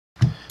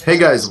Hey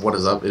guys, what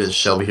is up? It is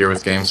Shelby here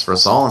with Games for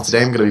Us All, and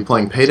today I'm going to be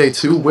playing Payday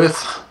 2 with...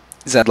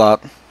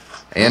 Zedlot.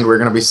 And we're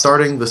going to be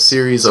starting the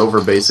series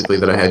over basically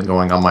that I had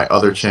going on my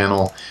other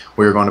channel.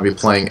 We're going to be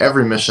playing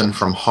every mission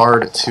from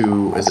hard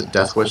to... Is it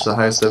Death Wish the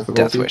highest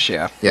difficulty? Death Wish,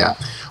 yeah. Yeah.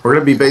 We're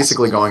going to be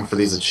basically going for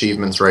these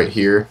achievements right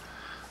here.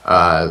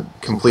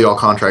 Complete all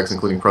contracts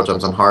including pro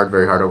jumps on hard,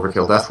 very hard,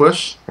 overkill, Death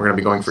Wish. We're going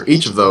to be going for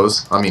each of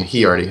those. I mean,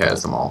 he already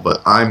has them all,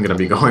 but I'm going to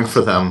be going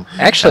for them.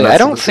 Actually, I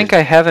don't think I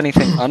have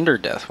anything under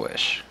Death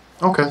Wish.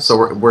 Okay, so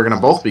we're going to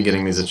both be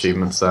getting these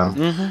achievements then.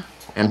 Mm-hmm.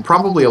 And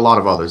probably a lot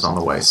of others on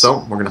the way. So,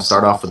 we're going to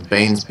start off with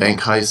Bane's Bank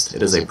Heist.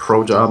 It is a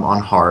pro job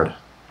on hard.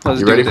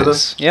 You ready for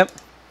this? Yep.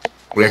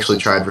 We actually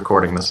tried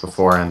recording this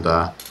before, and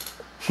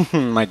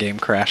my game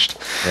crashed.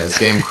 yeah, his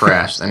game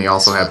crashed, and he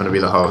also happened to be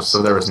the host,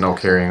 so there was no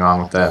carrying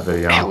on with that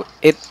video.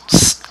 It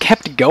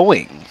kept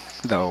going,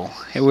 though.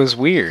 It was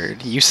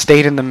weird. You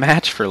stayed in the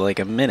match for like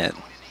a minute.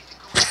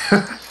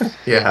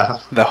 Yeah.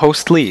 The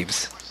host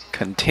leaves.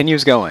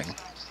 Continues going.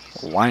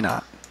 Why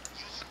not?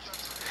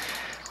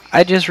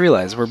 I just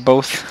realized we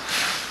both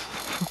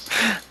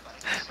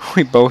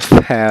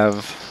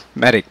have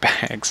medic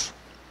bags.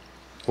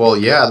 Well,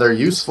 yeah, they're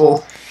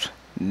useful.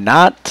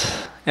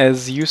 Not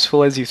as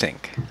useful as you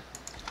think.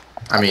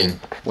 I mean...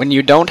 When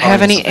you don't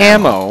have any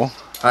ammo...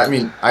 I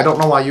mean, I don't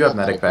know why you have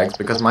medic bags,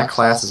 because my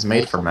class is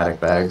made for medic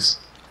bags.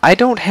 I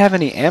don't have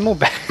any ammo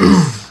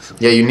bags.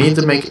 Yeah, you need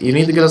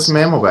to get us some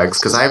ammo bags,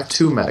 because I have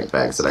 2 medic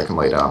bags that I can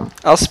lay down.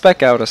 I'll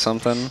spec out of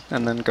something,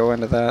 and then go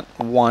into that.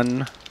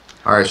 One.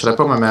 Alright, should I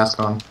put my mask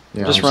on?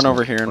 Yeah, just run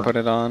over here and put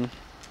it on.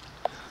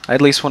 I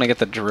at least want to get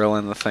the drill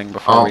in the thing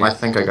before I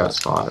think I got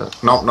spotted.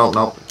 Nope.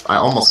 I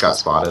almost got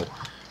spotted.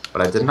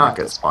 But I did not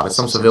get spotted.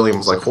 Some civilian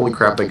was like, holy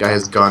crap, that guy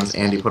has guns,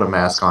 and he put a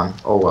mask on.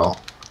 Oh well.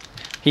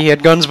 He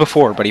had guns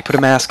before, but he put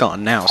a mask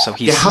on now, so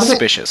he's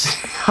suspicious.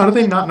 How do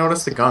they not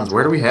notice the guns?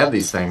 Where do we have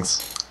these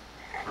things?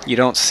 You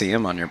don't see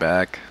them on your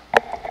back.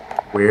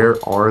 Where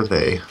are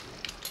they?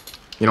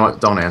 You know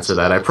what? Don't answer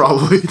that. I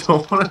probably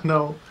don't want to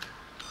know.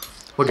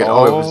 Look at it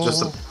was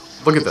just a...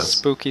 Look at this.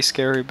 Spooky,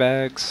 scary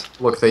bags.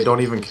 Look, they don't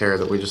even care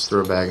that we just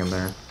threw a bag in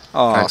there.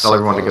 Oh, I tell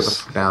everyone to get the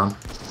fuck down.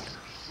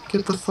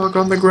 Get the fuck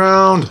on the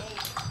ground.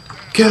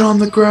 Get on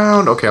the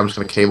ground. Okay, I'm just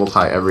gonna cable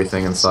tie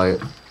everything in sight.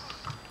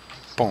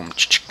 Boom.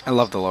 I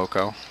love the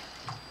loco.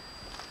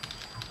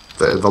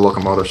 The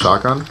locomotive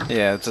shotgun?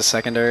 Yeah, it's a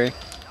secondary.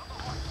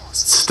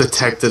 It's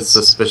detected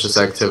suspicious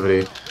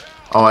activity.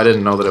 Oh, I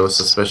didn't know that it was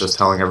suspicious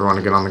telling everyone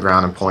to get on the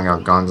ground and pulling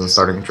out guns and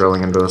starting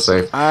drilling into a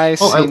safe. I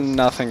see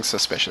nothing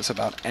suspicious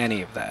about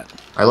any of that.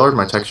 I lowered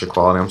my texture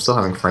quality. I'm still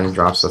having frame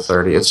drops to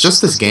 30. It's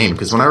just this game,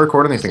 because when I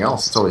record anything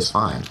else, it's always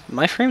fine.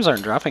 My frames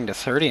aren't dropping to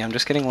 30. I'm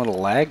just getting little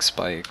lag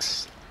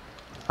spikes.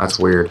 That's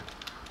weird.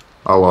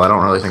 Oh, well, I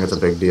don't really think it's a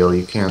big deal.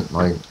 You can't,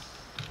 like...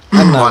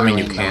 Well, I mean,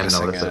 you can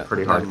notice it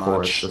pretty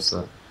hardcore. It's just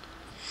that...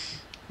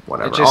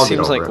 Whatever. It just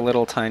seems like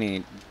little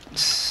tiny...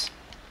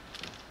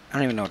 I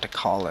don't even know what to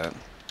call it.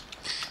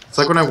 It's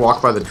like when I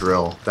walk by the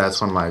drill,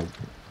 that's when my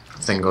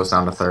thing goes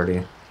down to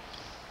 30.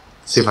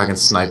 See if I can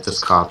snipe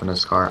this cop in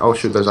his car. Oh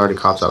shoot, there's already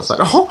cops outside.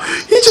 Oh,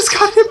 he just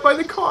got hit by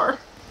the car!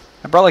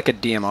 I brought like a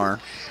DMR.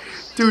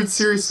 Dude,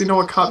 seriously, no,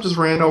 a cop just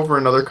ran over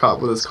another cop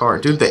with his car.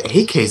 Dude, the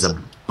AK's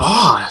a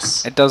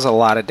boss! It does a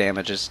lot of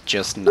damage, it's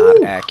just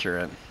not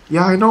accurate.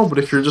 Yeah, I know, but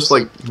if you're just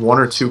like 1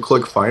 or 2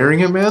 click firing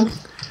it, man,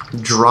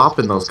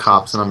 dropping those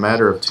cops in a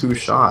matter of 2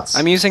 shots.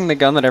 I'm using the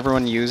gun that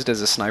everyone used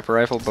as a sniper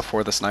rifle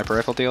before the sniper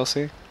rifle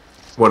DLC.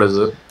 What is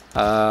it?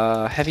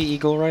 Heavy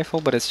Eagle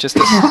rifle, but it's just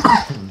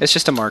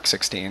a Mark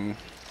 16.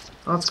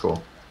 Oh, that's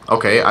cool.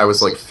 Okay, I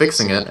was like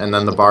fixing it, and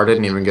then the bar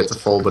didn't even get to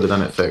full, but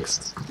then it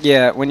fixed.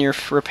 Yeah, when you're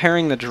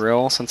repairing the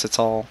drill, since it's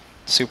all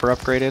super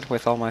upgraded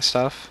with all my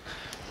stuff,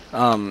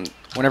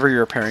 whenever you're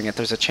repairing it,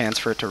 there's a chance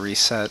for it to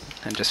reset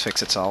and just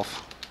fix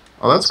itself.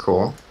 Oh, that's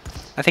cool.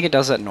 I think it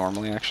does that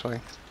normally, actually.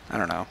 I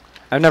don't know.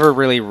 I've never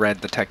really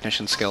read the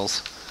technician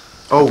skills.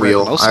 Oh,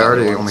 wheel. I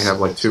already only have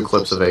like 2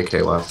 clips of AK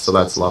left, so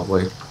that's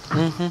lovely.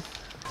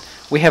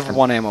 Mm-hmm. We have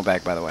 1 ammo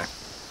bag, by the way.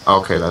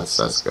 Okay,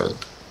 that's good.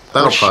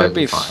 That'll should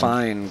be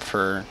fine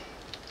for...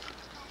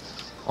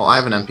 Well, I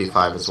have an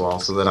MP5 as well,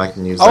 so that I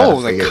can use that.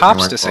 Oh, the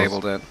cops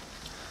disabled it.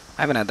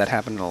 I haven't had that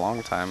happen in a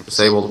long time.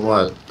 Disabled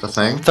what? The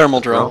thing? Thermal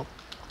drill.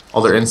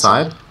 Oh, they're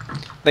inside?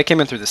 They came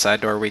in through the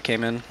side door we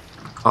came in.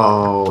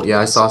 Oh, yeah,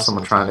 I saw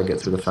someone trying to get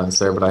through the fence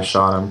there, but I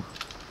shot him.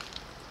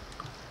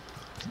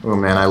 Oh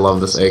man, I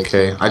love this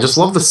AK. I just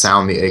love the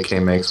sound the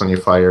AK makes when you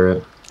fire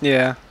it.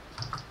 Yeah.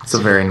 It's a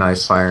very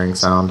nice firing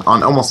sound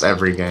on almost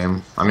every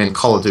game. I mean,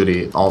 Call of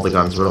Duty, all the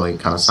guns really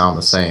kind of sound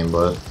the same,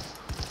 but...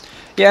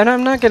 Yeah, and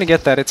I'm not gonna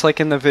get that. It's like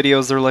in the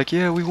videos, they're like,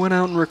 yeah, we went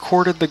out and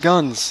recorded the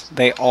guns.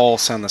 They all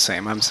sound the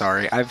same. I'm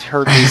sorry. I've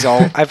heard these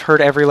all... I've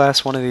heard every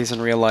last one of these in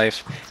real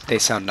life. They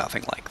sound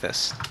nothing like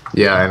this.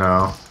 Yeah, I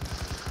know.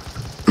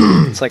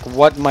 It's like,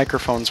 what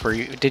microphones were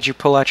you... Did you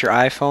pull out your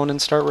iPhone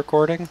and start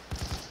recording?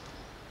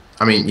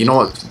 I mean, you know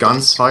what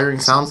guns firing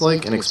sounds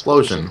like? An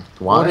explosion.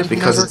 Why?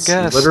 Because it's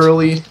guessed.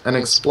 literally an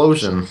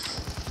explosion.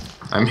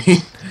 I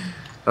mean,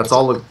 That's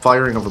all the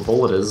firing of a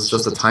bullet is. It's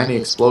just a tiny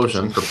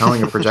explosion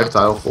propelling a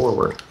projectile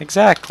forward.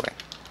 Exactly.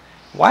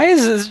 Why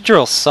is this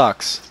drill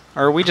sucks?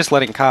 Or are we just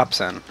letting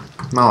cops in?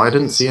 No, I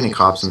didn't see any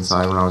cops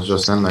inside when I was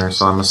just in there,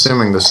 so I'm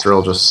assuming this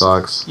drill just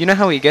sucks. You know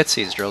how he gets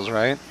these drills,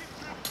 right?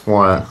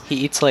 What? He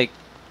eats, like,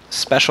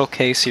 Special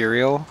K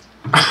cereal,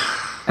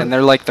 and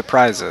they're like the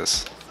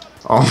prizes.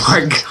 Oh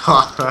my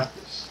god.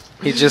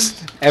 He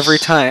just, every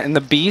time, and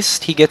the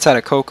Beast, he gets out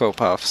of Cocoa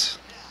Puffs.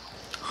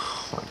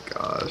 Oh my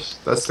gosh.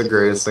 That's the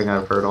greatest thing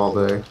I've heard all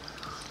day.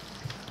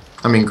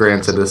 I mean,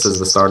 granted, this is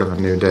the start of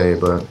a new day,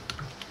 but...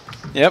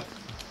 Yep.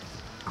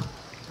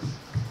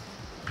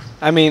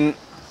 I mean,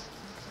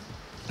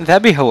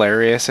 that'd be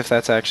hilarious if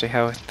that's actually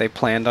how they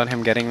planned on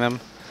him getting them.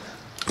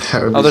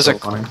 That would Oh, be there's so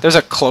funny. there's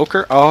a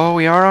cloaker. Oh,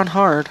 we are on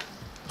hard.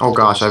 Oh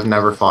gosh, I've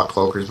never fought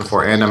cloakers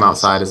before, and I'm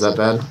outside. Is that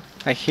bad?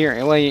 I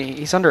hear. Well,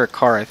 he's under a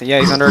car. I think. Yeah,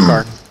 he's under a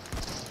car.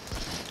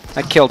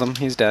 I killed him.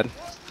 He's dead.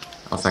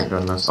 Oh, thank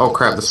goodness. Oh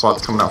crap, the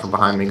SWAT's coming out from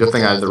behind me. Good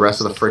thing I have the rest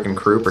of the freaking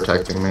crew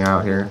protecting me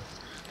out here.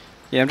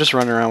 Yeah, I'm just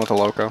running around with a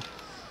loco.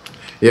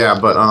 Yeah,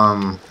 but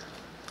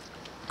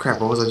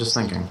crap, what was I just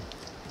thinking?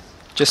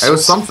 Just It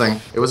was something.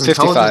 It was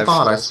 55. intelligent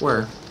thought, I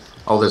swear.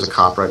 Oh, there's a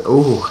cop right.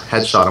 Ooh,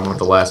 headshot him with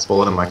the last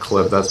bullet in my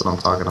clip. That's what I'm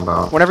talking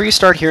about. Whenever you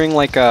start hearing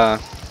like a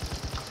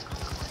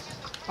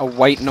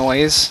white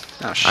noise.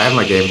 Oh, I have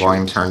my game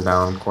volume turned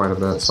down quite a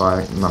bit, so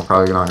I'm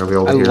probably not gonna be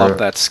able to hear it. I love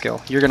that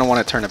skill. You're gonna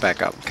want to turn it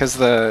back up because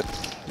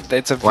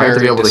it's a Well, I very have to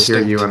be able to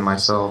distinct... hear you and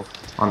myself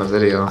on the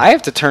video. I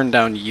have to turn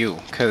down you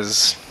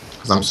because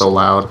I'm so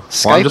loud.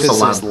 Skype Well, I'm just a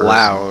loud is person.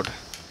 loud.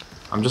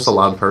 I'm just a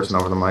loud person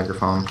over the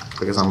microphone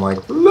because I'm like,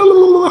 la, la,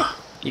 la, la.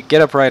 You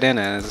get up right in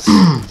it.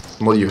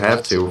 Well, you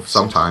have to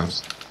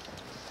sometimes.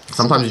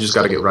 Sometimes you just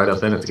got to get right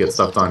up in it to get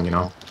stuff done, you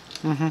know.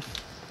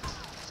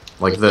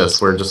 Like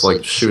this, we're just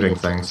like shooting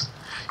things.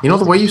 You know,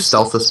 the way you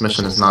stealth this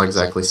mission is not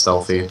exactly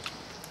stealthy.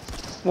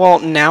 Well,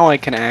 now I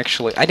can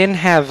actually... I didn't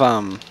have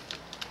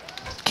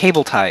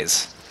cable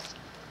ties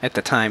at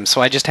the time,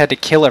 so I just had to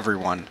kill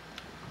everyone.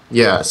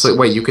 Yeah, so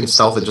wait, you can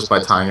stealth it just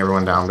by tying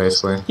everyone down,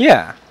 basically?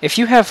 Yeah. If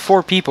you have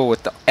 4 people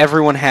with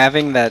everyone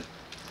having that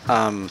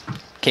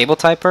cable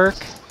tie perk,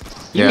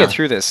 you can get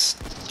through this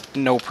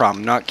no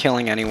problem, not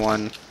killing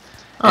anyone.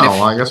 Oh,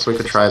 well, I guess we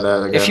could try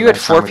that again. If you had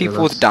next time 4 we do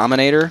people with this.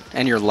 Dominator,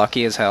 and you're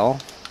lucky as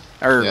hell,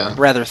 or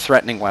rather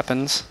threatening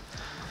weapons,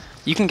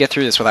 you can get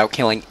through this without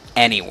killing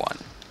anyone.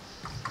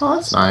 Oh,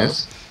 that's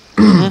nice.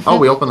 Oh,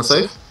 we opened the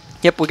safe?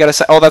 Yep, we gotta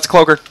say... Oh, that's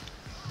Cloaker.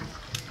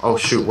 Oh,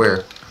 shoot,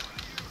 where?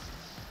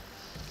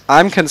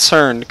 I'm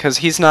concerned, because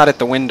he's not at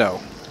the window.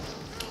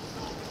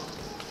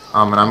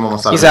 And I'm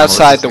almost out He's of ammo.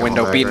 outside Let's the just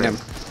window, ammo beating bag, him.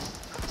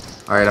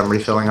 right? Alright, I'm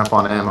refilling up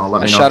on ammo.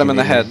 Let I me know shot if him you in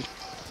the need head. me.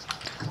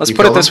 Let's You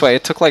put it killed this him? way,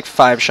 it took like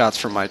 5 shots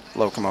from my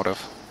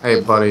locomotive. Hey,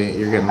 buddy,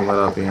 you're getting lit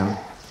up, Ian.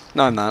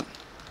 No, I'm not.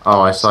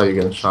 Oh, I saw you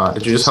getting shot.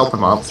 Did you just help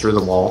him up through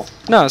the wall?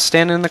 No, I was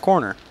standing in the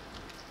corner.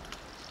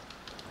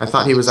 I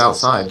thought he was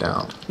outside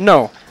down.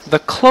 No, the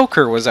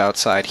Cloaker was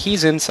outside.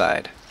 He's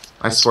inside.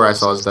 I swear I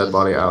saw his dead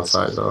body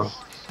outside, though.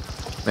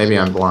 Maybe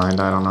I'm blind,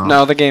 I don't know.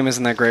 No, the game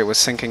isn't that great with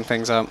syncing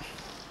things up.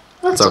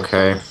 That's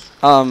okay.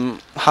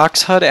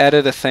 Hawks HUD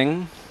added a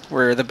thing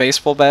where the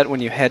baseball bat,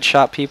 when you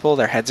headshot people,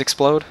 their heads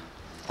explode.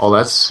 Oh,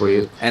 that's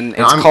sweet. And You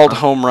know, it's called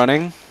home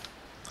running.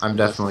 I'm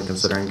definitely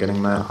considering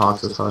getting that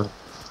Hawks' HUD.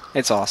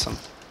 It's awesome.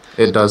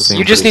 It does seem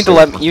You just pretty need to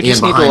let safe. me. You Ian,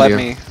 just need to behind let you.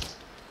 me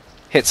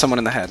hit someone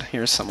in the head.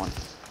 Here's someone.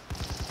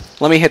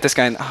 Let me hit this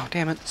guy. Oh,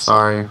 damn it!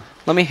 Sorry.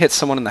 Let me hit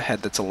someone in the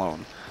head that's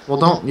alone. Well,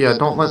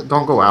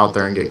 don't go out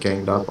there and get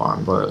ganged up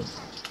on, but...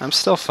 I'm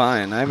still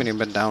fine. I haven't even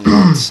been down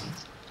once.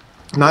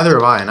 Neither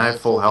have I, and I have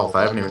full health.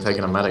 I haven't even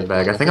taken a medic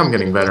bag. I think I'm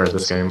getting better at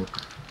this game.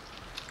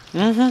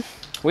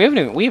 We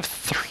have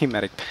 3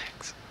 medic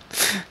bags.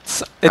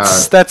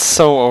 That's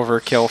so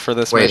overkill for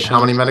this Wait, mission. how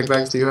many medic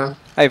bags do you have?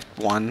 I have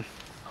 1.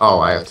 Oh,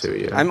 I have 2,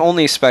 yeah. I'm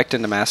only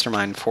expecting to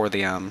mastermind for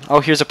the Oh,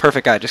 here's a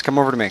perfect guy. Just come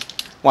over to me.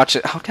 Watch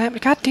it. Oh,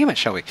 God damn it,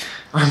 Shelby.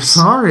 I'm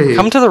sorry.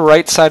 Come to the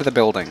right side of the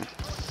building.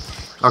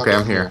 Okay,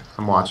 I'm here.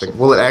 I'm watching.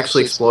 Will it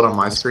actually explode on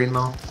my screen,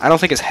 though? I don't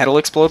think his head will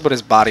explode, but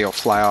his body will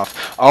fly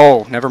off.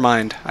 Oh, never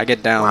mind. I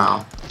get down.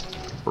 Wow.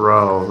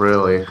 Bro,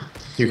 really?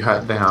 You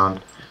got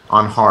down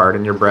on hard,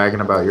 and you're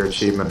bragging about your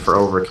achievement for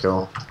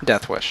overkill.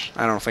 Death Wish.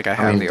 I don't think I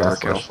have I mean, the Death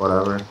overkill. Wish,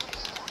 whatever.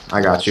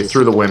 I got you.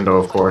 Through the window,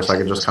 of course. I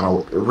could just kind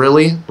of...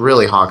 Really?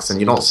 Really,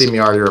 Hoxton? You don't see me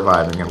already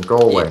reviving him. Go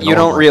away. You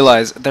don't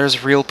realize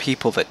there's real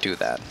people that do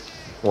that.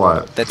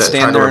 What? That try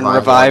stand to there and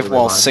revive revive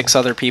while while you 6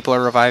 other people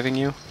are reviving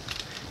you.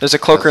 There's a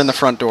Cloaker in the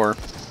front door.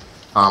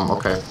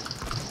 Okay.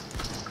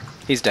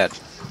 He's dead.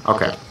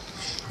 Okay.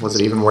 Was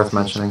it even worth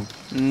mentioning?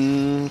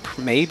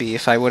 Maybe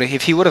if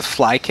he would have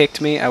fly kicked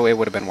me, it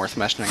would have been worth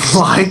mentioning.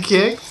 Fly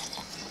kick?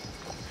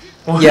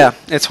 What? Yeah,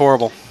 it's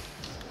horrible.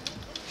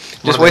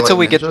 Just Are wait they till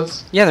we like get.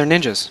 ninjas? Yeah, they're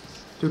ninjas.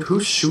 Dude,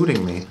 who's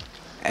shooting me?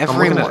 I'm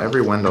Everyone. looking at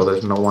every window.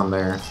 There's no one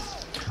there.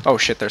 Oh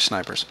shit, they're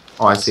snipers.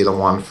 Oh, I see the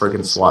one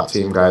friggin' SWAT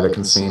team guy that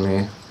can see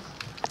me.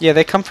 Yeah,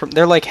 they come from.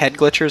 They're like head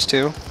glitchers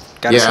too.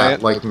 Gotta say Yeah,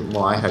 it. like,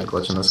 well, I had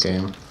glitch in this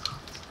game.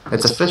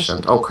 It's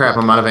efficient. Oh crap,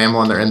 I'm out of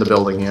ammo and they're in the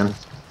building, Ian.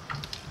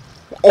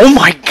 Oh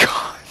my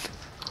god!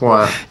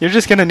 What? You're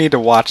just gonna need to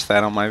watch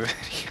that on my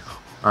video.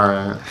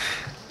 Alright.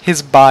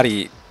 His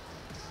body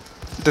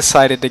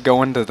decided to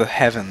go into the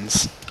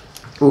heavens.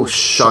 Oh,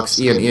 shucks.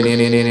 Ian.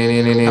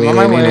 I'm on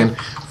my way.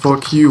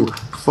 Fuck you.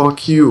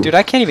 Fuck you. Dude,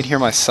 I can't even hear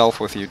myself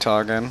with you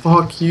talking.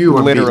 Fuck you.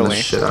 I'm beating the Literally.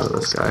 shit out of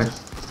this guy.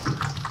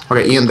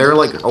 Okay, Ian, they're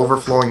like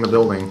overflowing the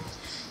building.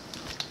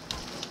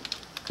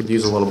 Could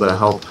use a little bit of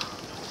help.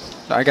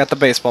 I got the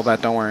baseball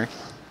bat, don't worry.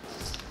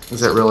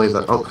 Is that really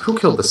the... Oh, who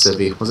killed the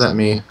civvy? Was that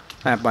me?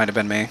 That might have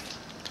been me.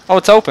 Oh,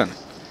 it's open.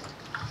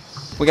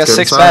 We got Let's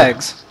get 6 inside.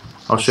 bags.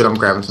 Oh shit, I'm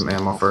grabbing some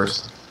ammo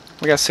first.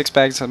 We got 6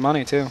 bags of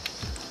money, too.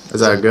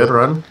 Is that a good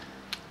run?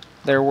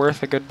 They're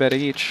worth a good bit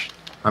each.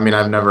 I mean,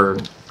 I've never...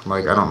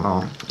 Like, I don't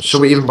know.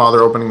 Should we even bother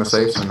opening the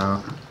safes or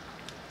no?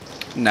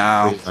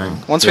 No. What do you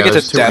think? Once Yeah, we get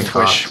there's to too many Death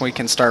Wish, cops. we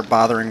can start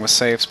bothering with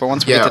safes. But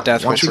once we Yeah, get to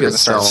Death once Wish, you we're get going to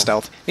start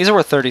stealth. stealth. These are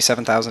worth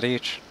 37,000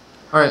 each.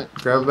 Alright,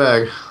 grab a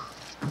bag.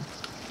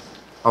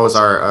 Oh, is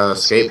our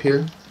escape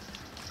here?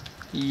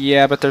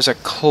 Yeah, but there's a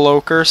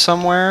cloaker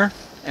somewhere.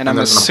 And I'm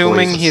there's an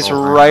assuming police he's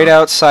assault right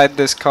outside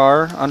this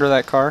car, under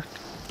that car.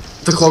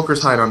 The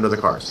cloakers hide under the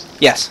cars.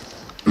 Yes.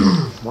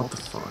 What the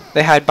fuck?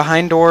 They hide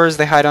behind doors,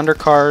 they hide under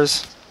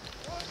cars.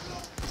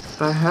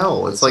 What the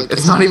hell? It's like,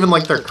 it's not even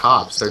like they're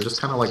cops. They're just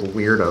kind of like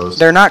weirdos.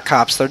 They're not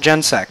cops, they're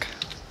GenSec.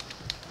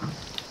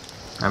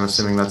 I'm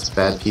assuming that's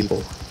bad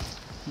people.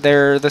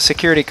 They're the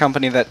security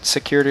company that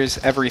secures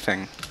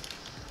everything.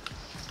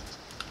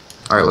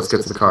 Alright, let's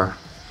get to the car.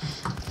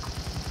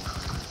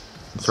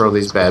 Throw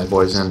these bad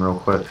boys in real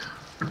quick.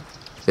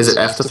 Is it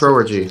F to throw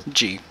or G?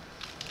 G.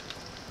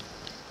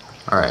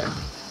 Alright.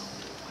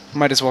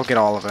 Might as well get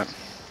all of it.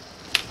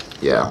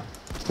 Yeah.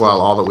 Well,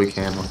 all that we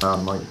can without,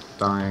 like,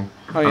 dying.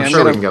 Oh, yeah, I'm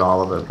sure we can get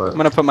all of it, but... I'm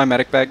gonna put my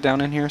medic bag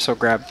down in here, so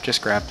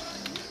just grab.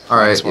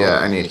 Alright, well. yeah,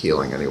 I need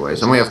healing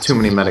anyways. And we have too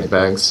many medic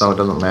bags, so it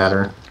doesn't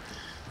matter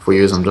if we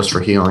use them just for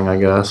healing, I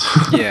guess.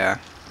 Yeah.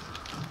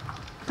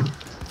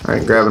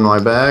 Alright, grabbing my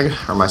bag,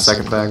 or my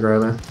second bag,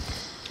 rather.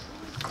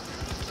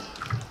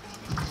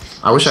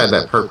 I wish I had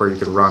that perk where you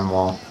could run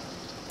while...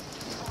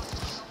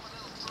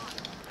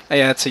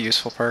 Yeah, it's a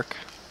useful perk.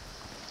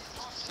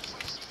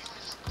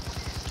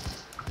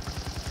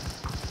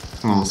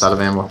 I'm almost out of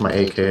ammo with my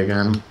AK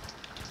again.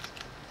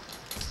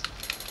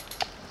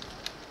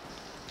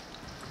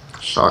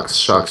 Shucks,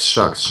 shucks,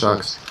 shucks,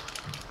 shucks.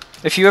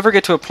 If you ever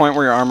get to a point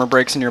where your armor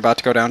breaks and you're about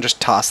to go down, just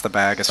toss the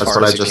bag as That's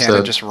far what as I you just can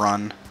and did. just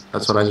run.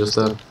 That's what I just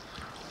did.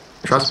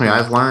 Trust me,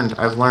 I've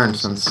learned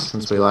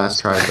since we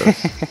last tried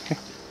this.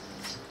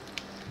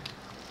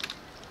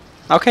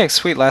 Okay,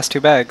 sweet, last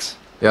 2 bags.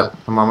 Yep,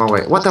 I'm on my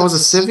way. What, that was a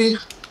civvy?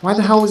 Why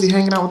the hell was he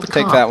hanging out with the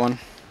Take cop? that one.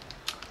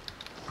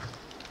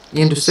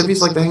 Ian, do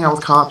civvies like to hang out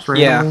with cops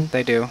randomly? Yeah,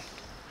 they do.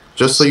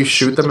 Just so you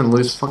shoot them and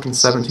lose fucking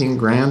 17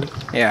 grand?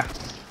 Yeah.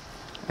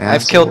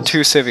 I've Assholes. killed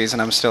 2 civvies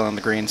and I'm still in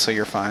the green, so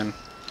you're fine.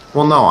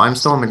 Well, no, I'm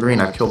still in the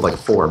green. I've killed like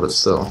 4, but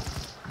still.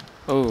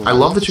 Oh. I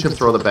love that you can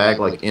throw the bag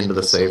like into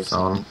the safe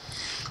zone.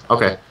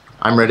 Okay,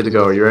 I'm ready to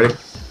go. Are you ready?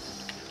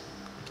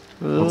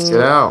 Let's get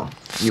out.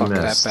 You Fuck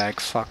missed. that bag.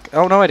 Fuck.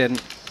 Oh no, I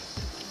didn't.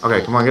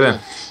 Okay, come on, get in.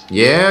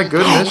 Yeah,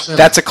 good mission.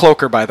 That's a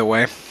cloaker, by the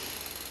way.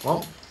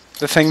 Well,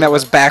 The thing that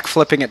was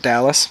backflipping at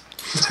Dallas.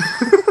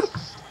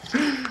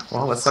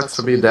 well, that sucks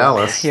to be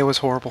Dallas. Yeah, it was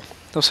horrible.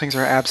 Those things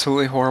are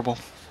absolutely horrible.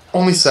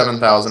 Only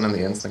 7,000 in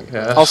the instant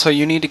cash. Also,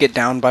 you need to get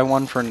down by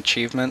 1 for an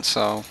achievement,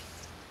 so...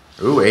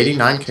 Ooh,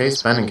 89k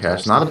spending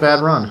cash. Not a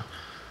bad run.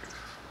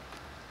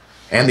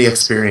 And the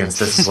experience.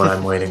 This is what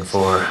I'm waiting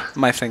for.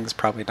 My thing's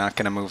probably not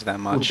going to move that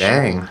Ooh, much.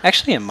 dang.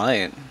 Actually, it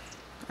might.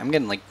 I'm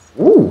getting like...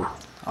 Ooh.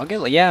 I'm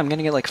going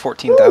to get like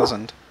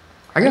 14,000.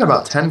 I got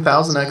about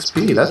 10,000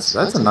 XP. That's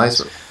a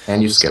nice...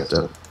 And you skipped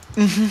it.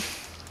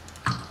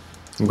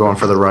 I'm going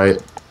for the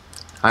right.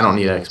 I don't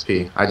need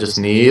XP. I just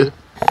need...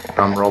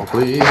 Drum roll,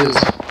 please.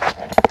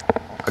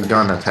 A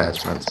gun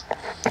attachment.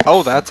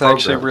 Oh, that's Program.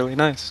 actually really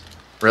nice.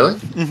 Really?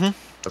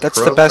 Mm-hmm. That's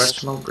the best...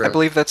 professional I grip.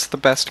 believe that's the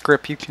best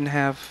grip you can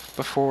have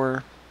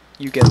before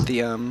you get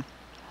the,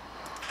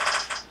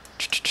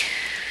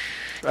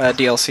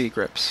 DLC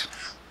grips.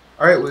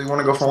 Alright, well, you want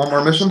to go for one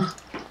more mission?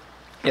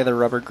 Yeah, the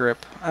rubber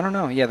grip. I don't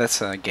know. Yeah,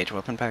 that's a gauge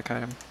weapon pack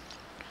item.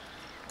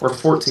 We're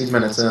 14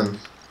 minutes in.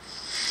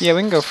 Yeah,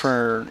 we can go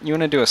for... You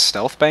want to do a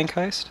stealth bank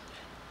heist?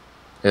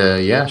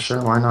 Yeah,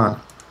 sure, why not?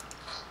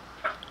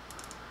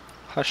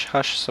 Hush,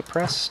 hush,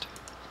 suppressed.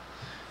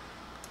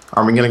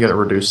 Are we going to get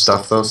reduced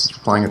stuff, though, since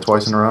we're playing it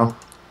twice in a row?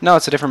 No,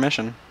 it's a different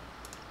mission.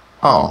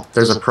 Oh,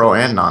 there's a pro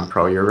and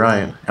non-pro, you're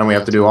right. And we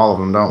have to do all of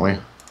them, don't we?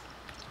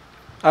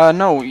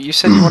 No, you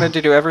said you wanted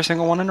to do every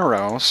single one in a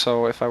row,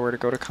 so if I were to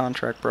go to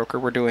Contract Broker,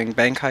 we're doing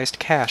Bank Heist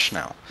Cash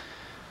now.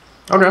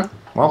 Okay,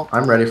 well,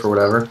 I'm ready for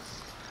whatever.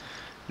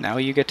 Now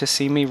you get to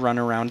see me run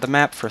around the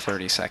map for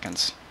 30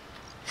 seconds.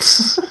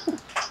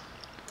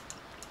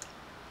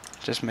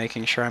 Just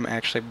making sure I'm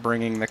actually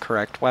bringing the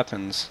correct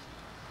weapons.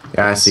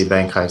 Yeah, I see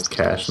Bank Heist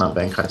Cash, not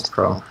Bank Heist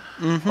Pro.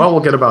 Mm-hmm. Well,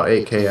 we'll get about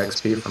 8k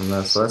XP from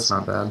this, so that's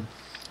not bad.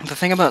 The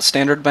thing about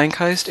standard Bank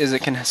Heist is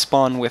it can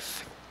spawn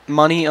with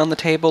money on the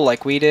table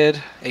like we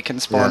did. It can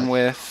spawn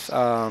with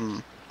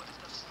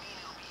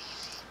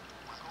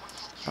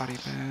Body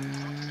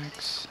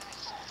bags.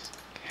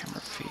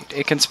 Camera feed.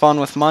 It can spawn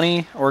with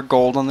money or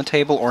gold on the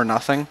table or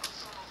nothing.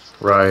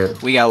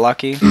 Right. We got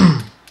lucky.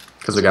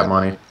 Because we got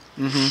money.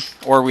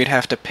 Or we'd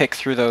have to pick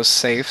through those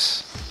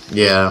safes.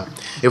 Yeah.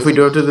 If we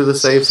do have to do the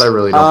safes, I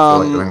really don't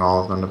feel like doing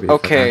all of them to be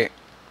okay. fair.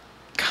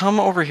 Come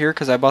over here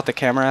because I bought the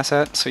camera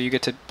asset, so you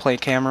get to play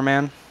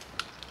cameraman.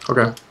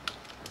 Okay.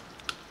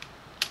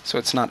 So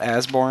it's not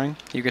as boring.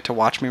 You get to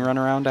watch me run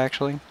around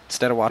actually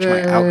instead of watching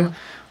Yeah.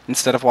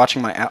 Instead of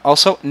watching my out.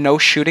 Also, no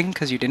shooting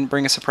because you didn't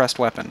bring a suppressed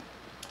weapon.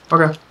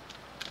 Okay.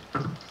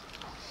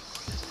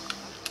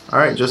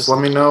 Alright, just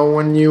let me know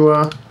when you,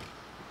 I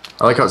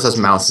like how it says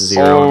mouse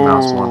 0 and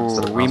mouse 1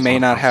 instead of we mouse may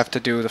 1. not have to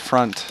do the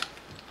front.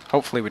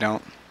 Hopefully we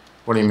don't.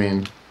 What do you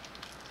mean?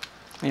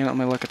 Let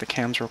me look at the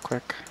cams real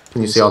quick.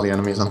 Can you see all the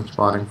enemies I'm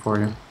spotting for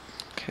you?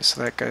 Okay,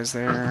 so that guy's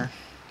there.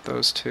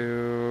 Those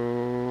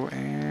two.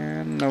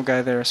 And no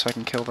guy there, so I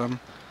can kill them.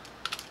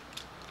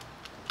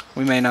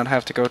 We may not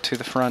have to go to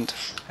the front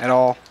at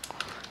all.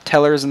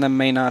 Tellers and them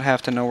may not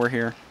have to know we're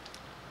here.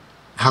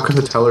 How can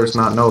the tellers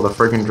not know? The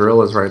friggin'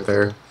 drill is right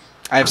there.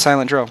 I have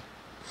silent drill.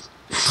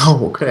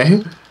 Oh,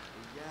 okay.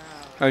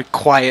 A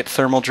quiet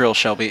thermal drill,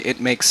 Shelby. It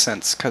makes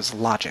sense, because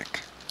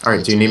logic.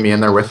 Alright, do you need me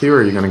in there with you, or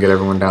are you going to get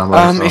everyone down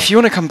by yourself? If you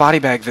want to come body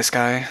bag this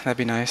guy, that'd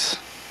be nice.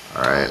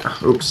 Alright.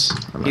 Oops.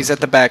 He's at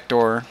the back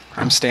door.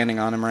 I'm standing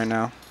on him right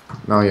now.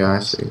 Oh, yeah, I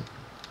see.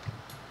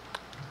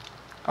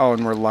 Oh,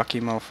 and we're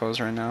lucky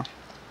mofos right now.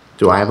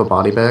 Do I have a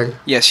body bag?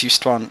 Yes, you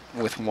spawn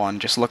with one.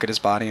 Just look at his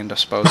body and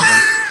dispose of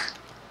him.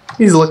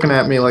 He's looking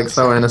at me like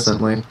so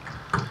innocently.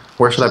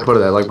 Where should I put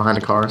it at? Like behind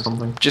a car or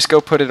something? Just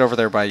go put it over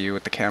there by you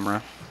with the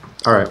camera.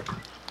 Alright.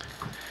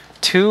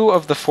 2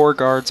 of the 4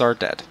 guards are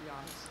dead.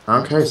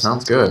 Okay,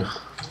 sounds good.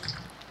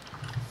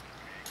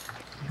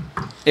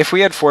 If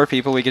we had 4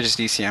 people, we could just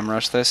ECM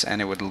rush this,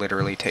 and it would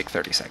literally take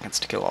 30 seconds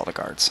to kill all the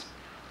guards.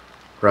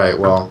 Right,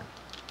 well,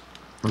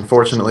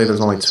 unfortunately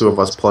there's only 2 of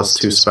us plus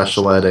 2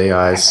 special ed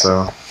AIs,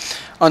 so...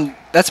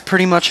 That's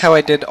pretty much how I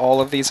did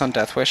all of these on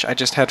Death Wish. I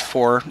just had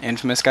 4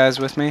 infamous guys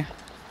with me.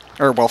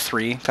 Or, well,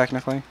 3,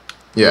 technically.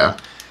 Yeah.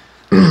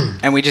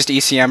 And we just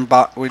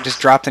we just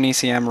dropped an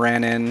ECM,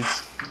 ran in,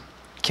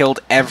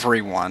 killed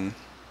everyone,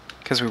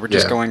 because we were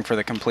just going for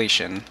the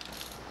completion.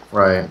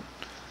 Right.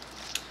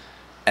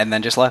 And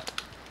then just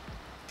left.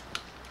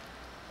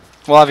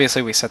 Well,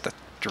 obviously we set the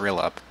drill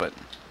up, but...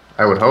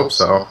 I would hope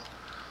so.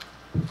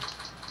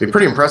 It'd be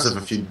pretty impressive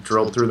if you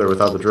drilled through there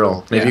without the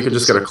drill. Maybe you could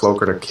just get a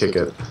cloaker to kick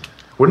it.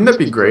 Wouldn't it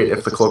be great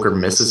if the cloaker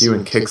misses you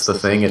and kicks the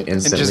thing and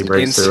instantly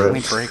breaks through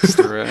it? Breaks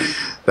through it.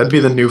 That'd be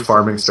the new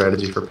farming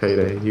strategy for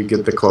PayDay. You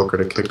get the cloaker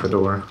to kick the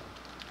door.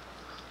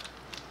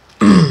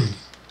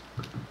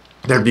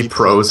 There'd be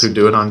pros who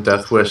do it on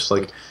Death Wish,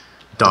 like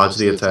dodge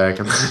the attack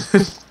and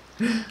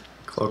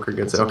cloaker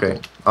gets it. Okay.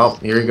 Oh,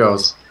 here he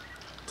goes.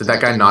 Did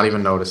that guy not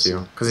even notice you?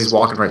 Because he's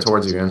walking right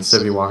towards you and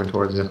Civvy walking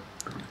towards you.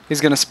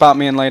 He's gonna spot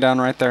me and lay down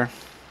right there.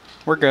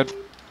 We're good.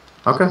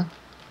 Okay.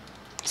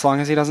 As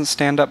long as he doesn't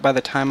stand up by the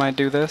time I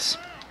do this.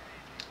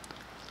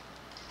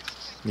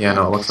 Yeah,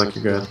 no, it looks like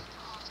you're good.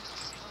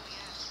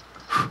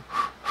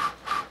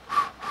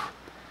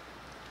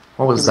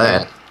 What was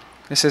that?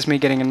 This is me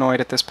getting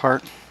annoyed at this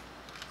part.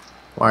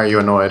 Why are you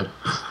annoyed?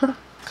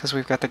 Because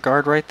we've got the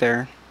guard right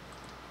there.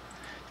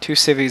 2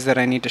 civvies that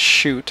I need to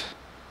shoot.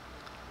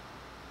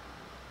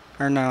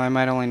 Or no, I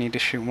might only need to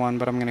shoot 1,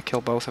 but I'm going to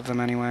kill both of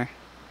them anyway.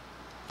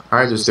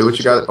 Alright, just do what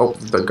you got. Oh,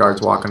 the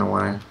guard's walking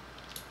away.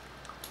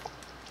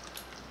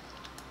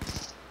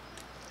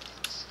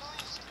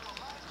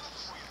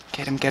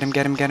 Get him, get him,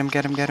 get him, get him,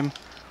 get him, get him.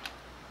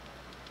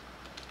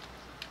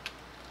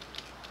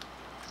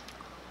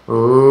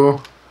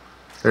 Ooh.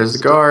 There's the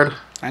guard.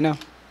 I know.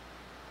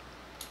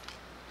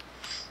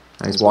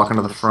 And he's walking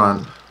to the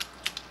front.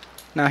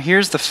 Now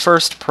here's the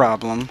first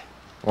problem.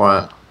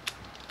 What?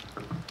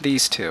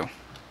 These 2.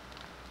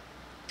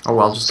 Oh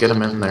well, just get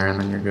him in there and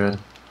then you're good.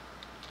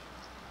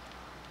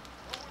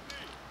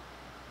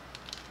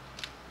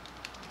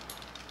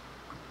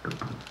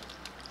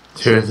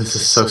 Dude, this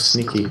is so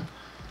sneaky.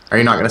 Are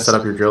you not going to set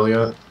up your drill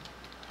yet?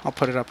 I'll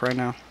put it up right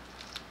now.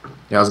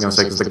 Yeah, I was going to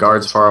say, because the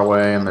guard's far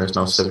away and there's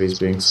no civvies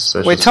being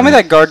suspicious. Wait, tell me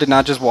that guard did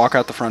not just walk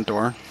out the front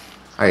door.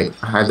 Hey,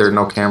 there are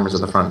no cameras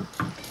at the front.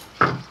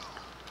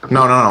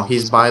 No,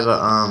 he's by the,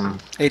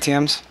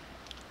 ATMs?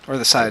 Or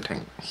the side?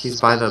 He's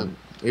by the,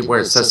 where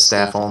it says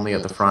staff only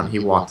at the front. He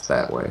walked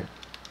that way.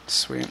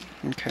 Sweet,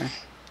 okay.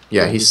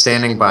 Yeah, he's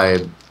standing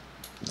by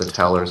the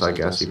tellers, I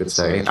guess you could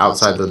say.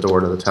 Outside the door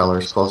to the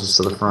tellers, closest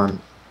to the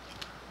front.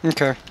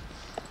 Okay.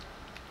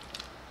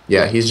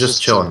 Yeah, he's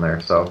just chilling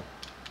there, so...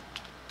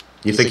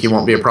 You think he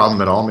won't be a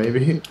problem at all,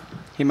 maybe?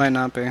 He might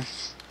not be.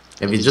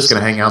 If he's just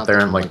gonna hang out there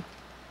and, like,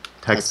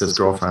 text his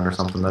girlfriend or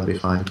something, that'd be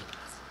fine.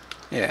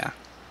 Yeah.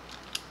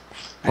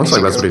 Looks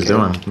like that's what he's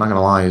doing. I'm not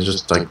gonna lie, he's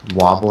just, like,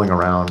 wobbling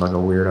around like a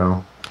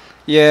weirdo.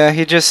 Yeah,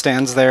 he just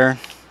stands there.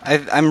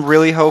 I'm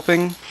really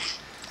hoping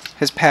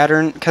his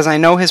pattern... Because I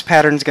know his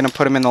pattern's going to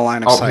put him in the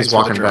line of sight. Oh, he's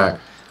walking back.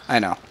 I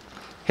know.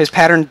 His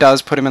pattern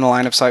does put him in the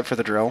line of sight for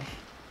the drill.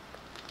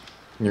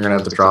 You're gonna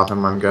have to drop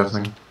him, I'm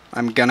guessing.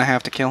 I'm gonna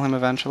have to kill him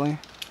eventually.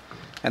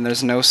 And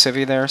there's no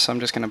civvy there, so I'm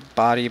just gonna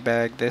body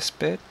bag this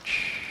bitch.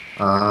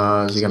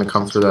 Is he gonna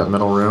come through that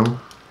middle room?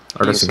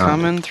 Or He's does he not?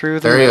 coming through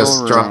the There he middle is.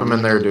 room. Drop him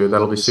in there, dude.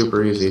 That'll be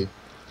super easy.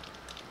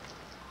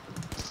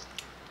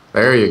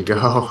 There you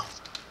go.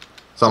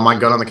 So am I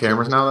good on the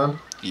cameras now then?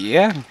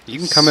 Yeah, you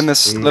can come in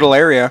this Sweet. little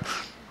area.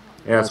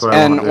 Yeah, that's what I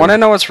want to And do. want to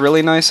know what's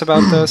really nice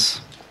about this?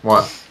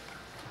 What?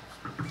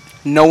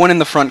 No one in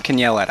the front can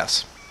yell at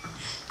us.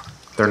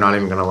 They're not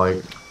even gonna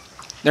like...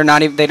 They're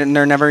not even.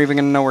 They're never even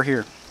gonna know we're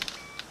here.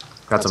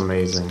 That's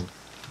amazing.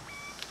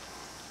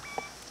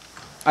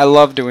 I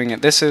love doing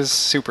it. This is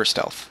super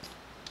stealth.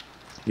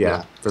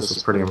 Yeah, this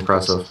is pretty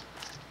impressive.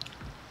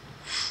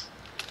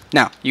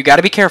 Now you got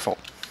to be careful.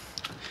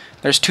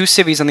 There's 2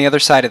 civvies on the other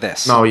side of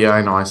this. No, yeah,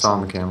 I know. I saw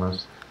on the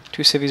cameras.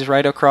 2 civvies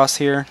right across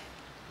here.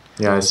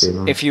 Yeah, I see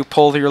them. If you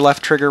pull your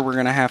left trigger, we're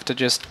gonna have to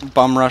just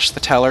bum rush the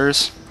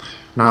tellers.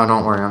 No,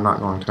 don't worry. I'm not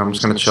going to. I'm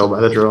just gonna chill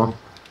by the drill.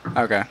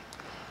 Okay.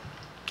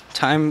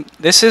 Time.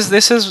 This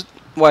is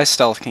why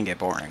stealth can get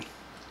boring.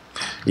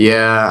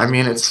 Yeah, I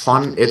mean, it's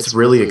fun. It's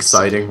really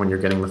exciting when you're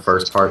getting the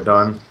first part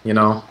done, you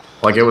know?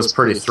 Like, it was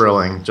pretty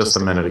thrilling just a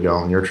minute ago,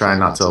 and you're trying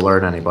not to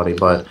alert anybody,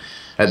 but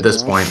at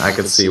this point, I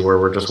could see where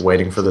we're just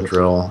waiting for the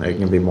drill. It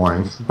can be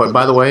boring. But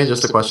by the way,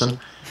 just a question.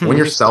 When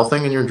you're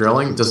stealthing and you're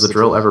drilling, does the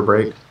drill ever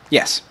break?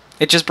 Yes.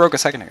 It just broke a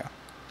second ago.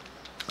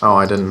 Oh,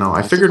 I didn't know.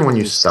 I figured when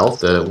you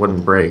stealthed it, it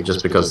wouldn't break,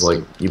 just because,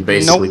 like, you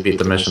basically beat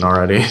the mission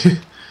already.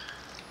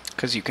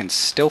 Because you can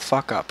still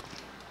fuck up.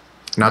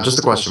 Now, just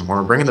a question. When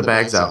we're bringing the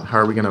bags out, how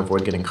are we going to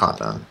avoid getting caught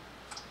then?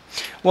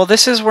 Well,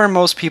 this is where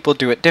most people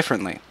do it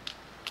differently.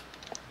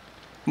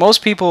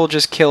 Most people will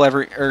just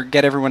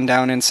get everyone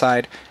down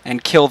inside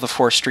and kill the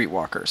 4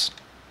 streetwalkers.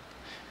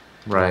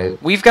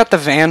 Right. We've got the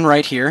van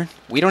right here.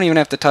 We don't even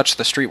have to touch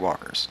the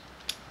streetwalkers.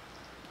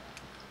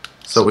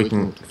 So we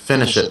can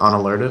finish it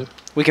unalerted?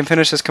 We can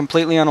finish this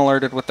completely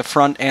unalerted with the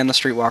front and the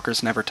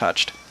streetwalkers never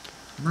touched.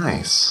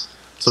 Nice.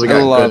 So we I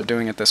got love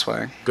doing it this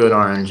way. good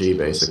RNG,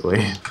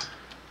 basically.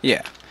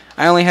 Yeah.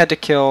 I only had to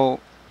kill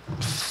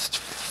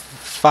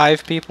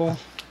 5 people.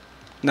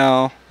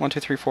 No, 1, 2,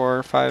 3,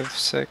 4, 5,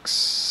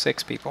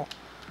 6 people.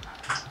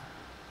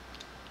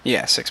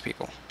 Yeah, 6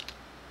 people.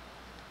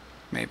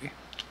 Maybe.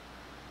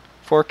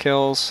 4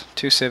 kills,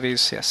 2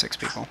 civvies, yeah, 6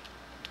 people.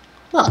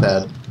 Not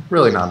bad.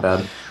 Really not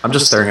bad. I'm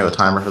just staring at the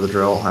timer for the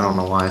drill. I don't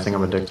know why. I think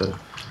I'm addicted.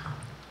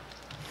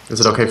 Is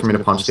it okay for me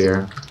to punch the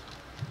air?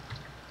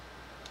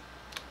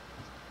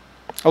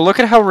 Oh, look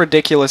at how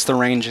ridiculous the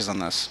range is on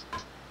this.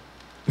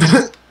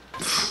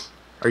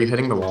 Are you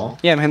hitting the wall?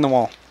 Yeah, I'm hitting the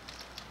wall.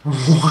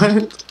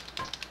 What?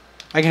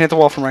 I can hit the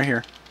wall from right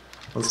here.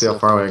 Let's see how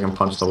far away I can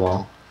punch the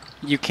wall.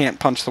 You can't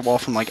punch the wall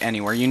from, like,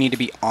 anywhere. You need to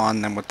be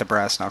on them with the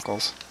brass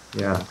knuckles.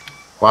 Yeah.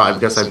 Wow, I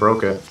guess I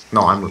broke it.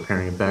 No, I'm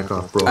repairing it back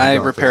off, bro. I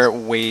repair it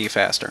way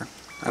faster.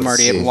 I'm Let's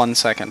already see. at 1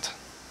 second.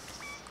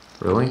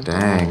 Really?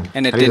 Dang.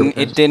 And it How do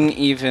you didn't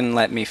even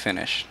let me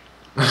finish.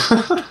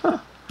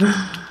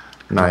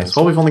 Nice.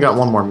 Well, we've only got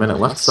 1 more minute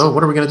left, so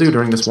what are we going to do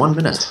during this 1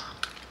 minute?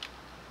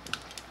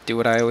 Do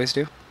what I always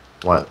do.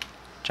 What?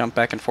 Jump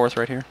back and forth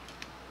right here.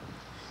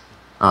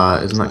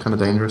 Isn't that kind of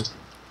dangerous?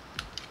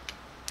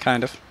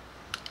 Kind of.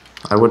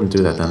 I wouldn't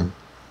do that then.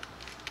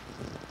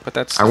 But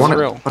that's the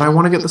thrill. But I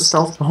want to get the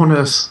stealth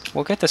bonus.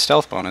 We'll get the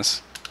stealth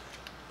bonus.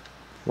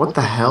 What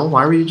the hell?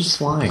 Why were you just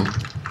flying?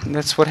 And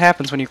that's what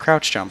happens when you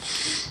crouch jump.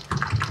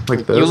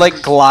 Like this? You,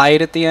 like,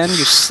 glide at the end.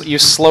 You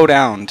slow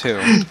down,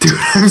 too. Dude,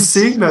 I'm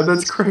seeing that.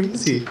 That's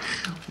crazy.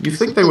 You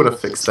think they would have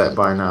fixed that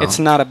by now? It's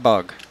not a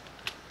bug.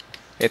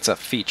 It's a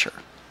feature.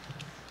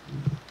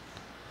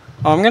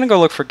 Oh, I'm going to go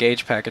look for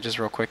gauge packages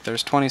real quick.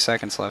 There's 20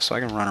 seconds left, so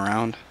I can run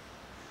around.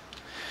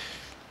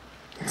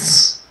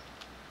 This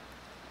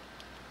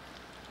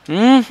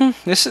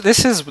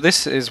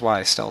is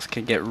why stealth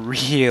can get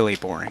really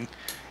boring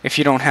if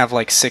you don't have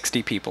like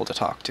 60 people to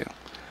talk to.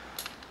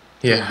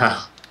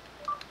 Yeah.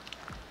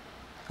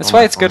 That's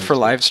why it's good for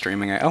live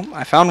streaming.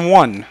 I found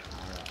 1.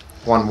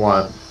 1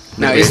 what?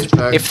 Now, The gauge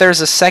pack? if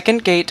there's a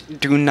second gate,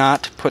 do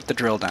not put the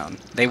drill down.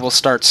 They will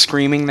start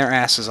screaming their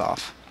asses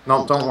off.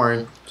 No, don't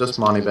worry. Just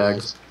money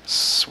bags.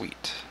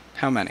 Sweet.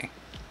 How many?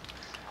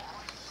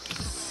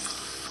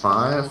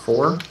 5,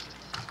 4,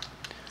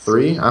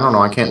 3. I don't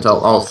know. I can't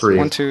tell. Oh, 3.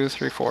 1, 2,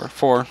 3, 4.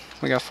 4.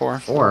 We got 4.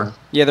 4.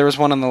 Yeah, there was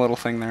 1 on the little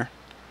thing there.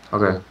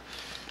 Okay.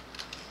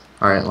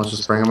 All right. Let's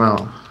just bring them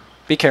out.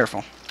 Be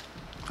careful.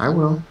 I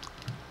will.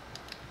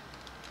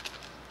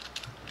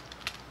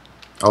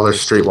 Oh,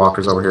 there's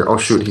streetwalkers over here. Oh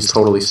shoot, he's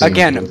totally seeing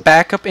me. Again,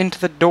 back up into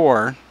the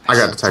door. I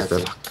got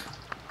detected.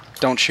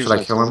 Don't shoot. Should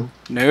I kill him?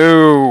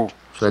 No.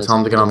 Should I tell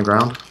him to get on the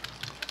ground?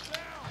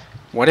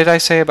 What did I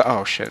say about...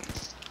 Oh, shit.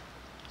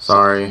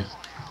 Sorry.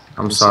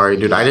 I'm sorry,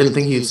 dude. I didn't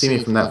think he'd see me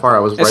from that far. I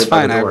was It's right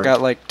by fine. the door. I've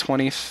got like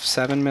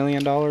 $27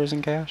 million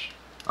in cash.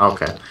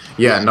 Okay.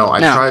 Yeah, no, I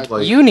Now, tried,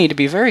 like... you need to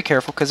be very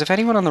careful, because if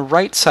anyone on the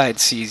right side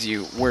sees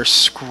you, we're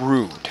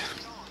screwed.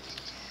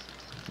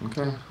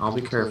 Okay, I'll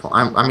be careful.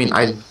 I mean,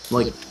 I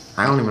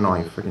don't even know how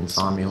you freaking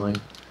saw me, like...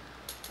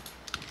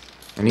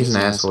 And he's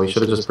an asshole. He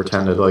should have just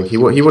pretended. Like, he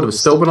would have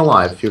still been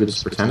alive if he would have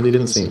just pretended he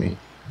didn't see me.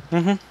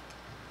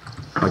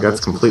 Mm-hmm. Like, that's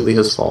completely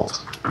his fault.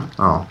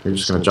 Oh, you're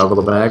just gonna juggle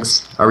the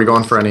bags? Are we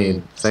going for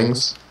any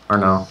things? Or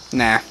no?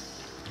 Nah.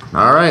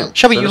 Alright.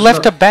 Shelby, you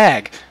left a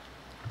bag.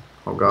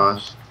 Oh,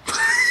 gosh.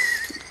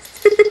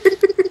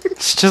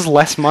 It's just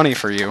less money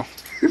for you.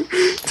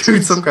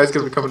 Dude, some guy's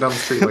gonna be coming down the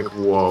street like,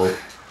 whoa.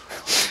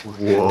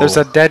 Whoa. There's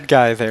a dead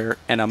guy there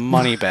and a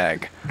money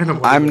bag.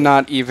 I'm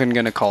not even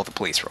gonna call the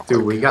police real quick.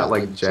 Dude, we got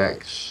like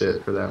jack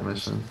shit for that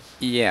mission.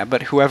 Yeah,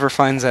 but whoever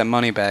finds that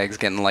money bag's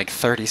getting like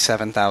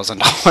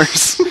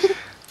 $37,000.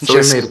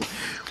 So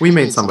we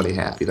made somebody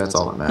happy. That's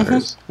all that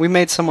matters. We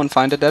made someone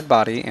find a dead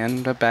body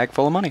and a bag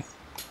full of money.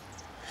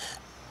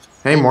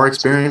 Hey, more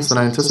experience than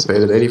I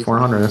anticipated.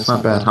 8,400. That's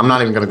not bad. I'm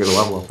not even gonna get a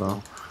level up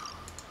though.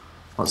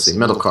 Let's see,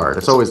 middle card.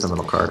 It's always the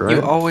middle card, right?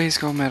 You always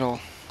go middle.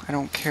 I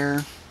don't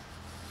care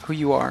who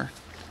you are.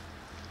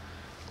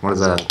 What is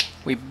that?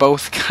 We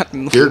both got...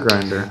 Gear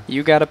grinder.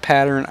 You got a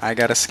pattern, I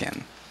got a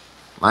skin.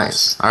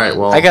 Nice. Alright,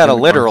 well... I got a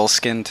literal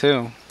skin,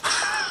 too.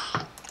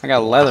 I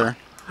got leather.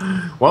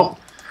 Well,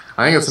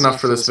 I think that's enough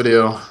for this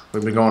video.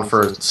 We've been going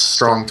for a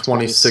strong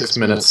 26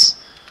 minutes.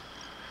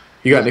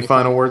 You got any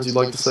final words you'd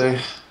like to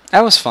say?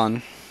 That was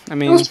fun. I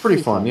mean... It was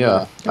pretty fun,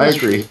 yeah. I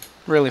agree.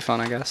 Really fun,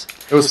 I guess.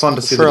 It was fun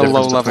to see for the a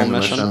difference low-level between the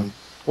mission.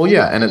 Well,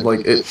 yeah, and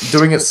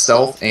doing it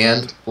stealth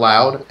and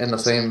loud in the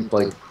same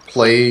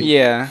play.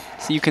 Yeah,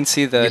 so you can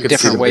see the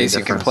different ways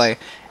you can play,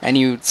 and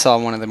you saw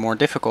one of the more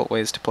difficult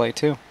ways to play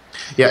too.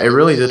 Yeah, it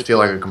really did feel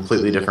like a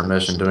completely different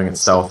mission doing it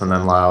stealth and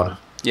then loud.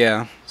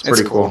 Yeah, it's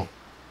pretty cool.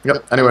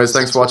 Yep. Anyways,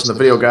 thanks for watching the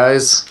video,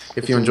 guys.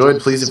 If you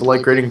enjoyed, please leave a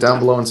like rating down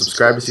below and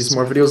subscribe to see some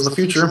more videos in the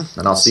future.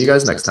 And I'll see you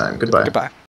guys next time. Goodbye. Goodbye.